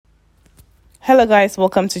Hello guys,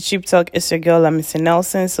 welcome to Cheap Talk. It's your girl, Mr.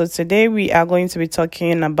 Nelson. So today we are going to be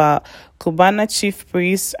talking about Cubana chief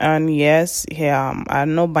priest, and yes, I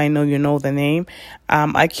know by now you know the name.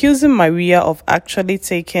 Accusing Maria of actually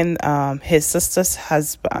taking his sister's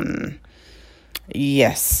husband.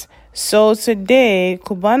 Yes. So today,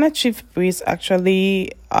 Cubana chief priest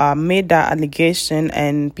actually made that allegation,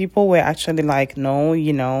 and people were actually like,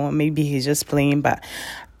 no, maybe he's just playing, but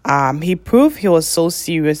he proved he was so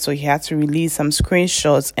serious, so he had to release some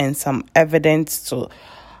screenshots and some evidence to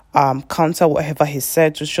counter whatever he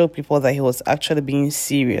said, to show people that he was actually being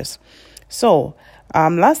serious. So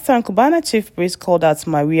last time, Cubana chief priest called out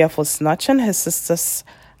Maria for snatching his sister's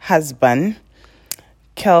husband,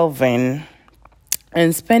 Kelvin,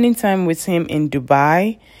 and spending time with him in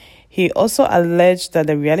Dubai. He also alleged that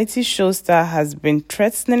the reality show star has been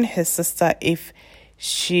threatening his sister if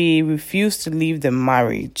she refused to leave the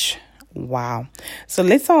marriage. Wow. So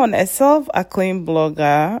later on, a self-acclaimed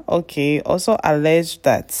blogger, also alleged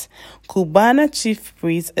that Cubana chief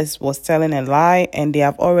priest was telling a lie, and they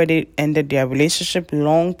have already ended their relationship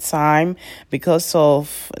long time because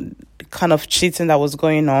of the kind of cheating that was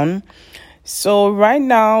going on. So right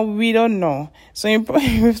now, we don't know. So in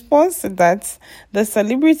response to that, the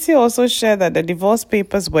celebrity also shared that the divorce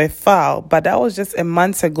papers were filed, but that was just a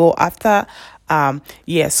month ago after.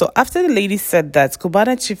 So after the lady said that,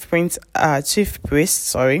 Cubana chief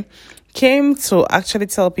priest came to actually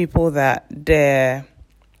tell people that the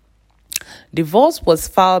divorce was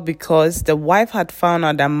filed because the wife had found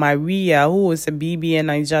out that Maria, who was a BBN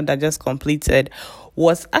Niger that just completed,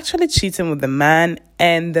 was actually cheating with the man,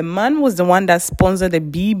 and the man was the one that sponsored the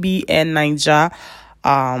BBN Niger.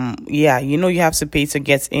 You have to pay to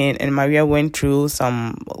get in, and Maria went through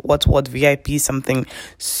some what VIP something,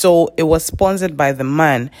 so it was sponsored by the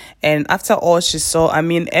man. And after all she saw,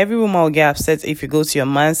 every woman will get upset if you go to your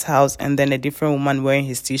man's house and then a different woman wearing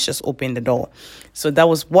his t-shirts open the door. So that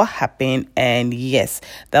was what happened, and yes,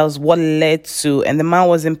 that was what led to, and the man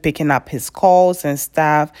wasn't picking up his calls and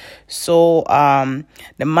stuff. So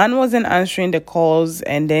the man wasn't answering the calls,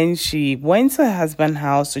 and then she went to her husband's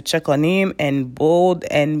house to check on him, and bold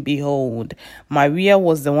and behold, Maria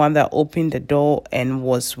was the one that opened the door and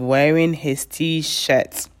was wearing his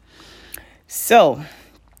t-shirt. So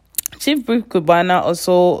Chief Priest Cubana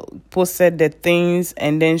also posted the things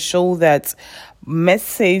and then showed that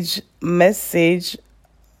message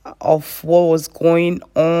of what was going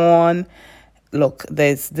on. Look,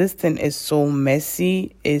 this thing is so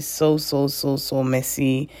messy. It's so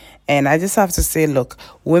messy. And I just have to say, look,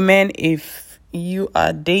 women, if you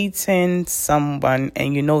are dating someone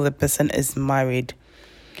and you know the person is married,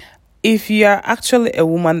 if you are actually a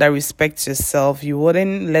woman that respects yourself, you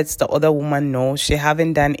wouldn't let the other woman know she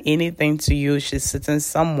haven't done anything to you. She's sitting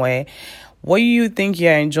somewhere. What you think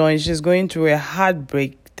you're enjoying, she's going through a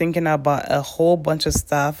heartbreak, thinking about a whole bunch of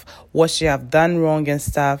stuff, what she have done wrong and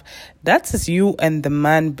stuff. That is you and the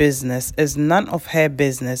man business. It's none of her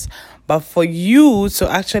business. But for you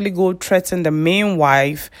to actually go threaten the main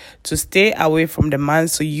wife to stay away from the man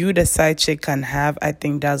so you, the side chick, can have, I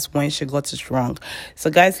think that's when she got it wrong. So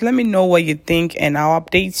guys, let me know what you think, and I'll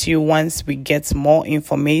update you once we get more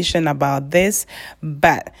information about this.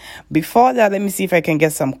 But before that, let me see if I can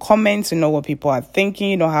get some comments to know what people are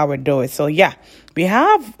thinking, how we do it. So yeah, we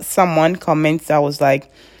have someone comment that was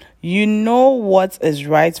like, you know what is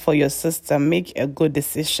right for your sister, make a good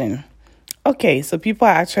decision. Okay, so people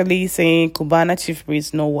are actually saying Cubana chief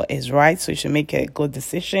priest know what is right, so you should make a good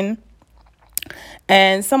decision.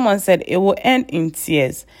 And someone said it will end in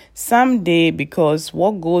tears someday because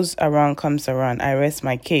what goes around comes around. I rest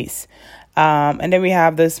my case. And then we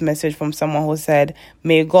have this message from someone who said,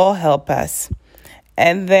 may God help us.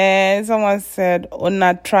 And then someone said,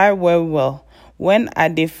 Ona try well. When I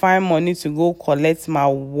dey find money to go collect my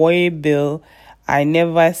way bill, I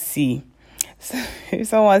never see.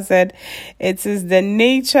 Someone said, it is in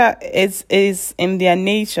their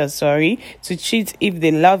nature, to cheat if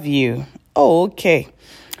they love you. Oh, okay.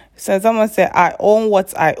 So someone said, I own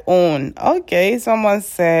what I own. Okay. Someone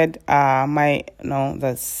said,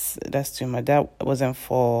 that's too much. That wasn't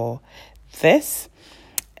for this.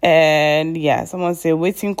 And yeah, someone said,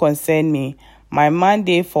 waiting concern me. My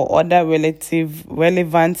mandate for other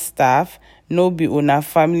relevant staff, no be una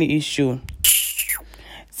family issue.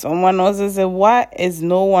 Someone also said, why is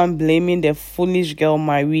no one blaming the foolish girl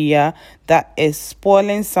Maria that is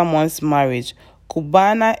spoiling someone's marriage?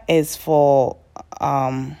 Cubana is for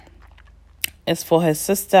her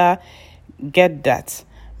sister. Get that.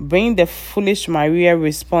 Bring the foolish Maria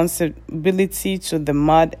responsibility to the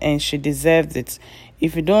mud, and she deserves it.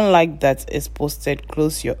 If you don't like that it's posted,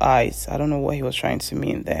 close your eyes. I don't know what he was trying to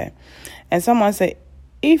mean there. And someone said,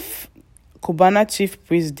 if Cubana chief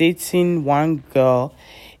priest dating one girl,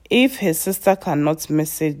 if his sister cannot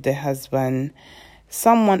message the husband,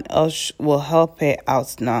 someone else will help her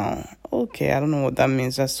out now. Okay, I don't know what that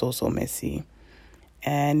means. That's so messy.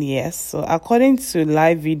 And yes, so according to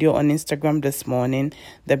live video on Instagram this morning,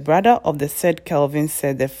 the brother of the said Kelvin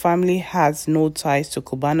said the family has no ties to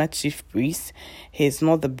Cubana chief priest. He is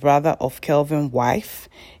not the brother of Kelvin's wife.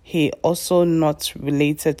 He also not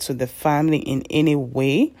related to the family in any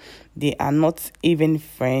way. They are not even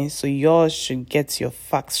friends. So y'all should get your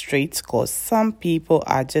facts straight, because some people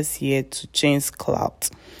are just here to change clout.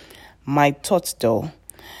 My thoughts though.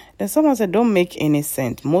 Then someone said, don't make any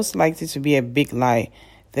sense. Most likely to be a big lie.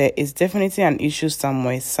 There is definitely an issue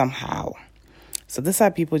somewhere, somehow. So these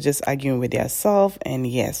are people just arguing with themselves. And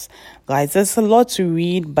yes, guys, there's a lot to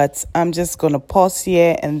read, but I'm just going to pause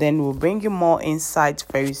here and then we'll bring you more insights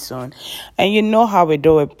very soon. And you know how we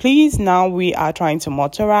do it. Please, now we are trying to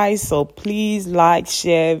motorize. So please like,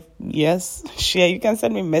 share. Yes, share. You can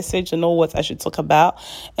send me a message to know what I should talk about.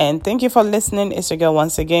 And thank you for listening. It's your girl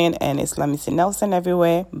once again. And it's Lamisi Nelson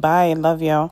everywhere. Bye. Love y'all.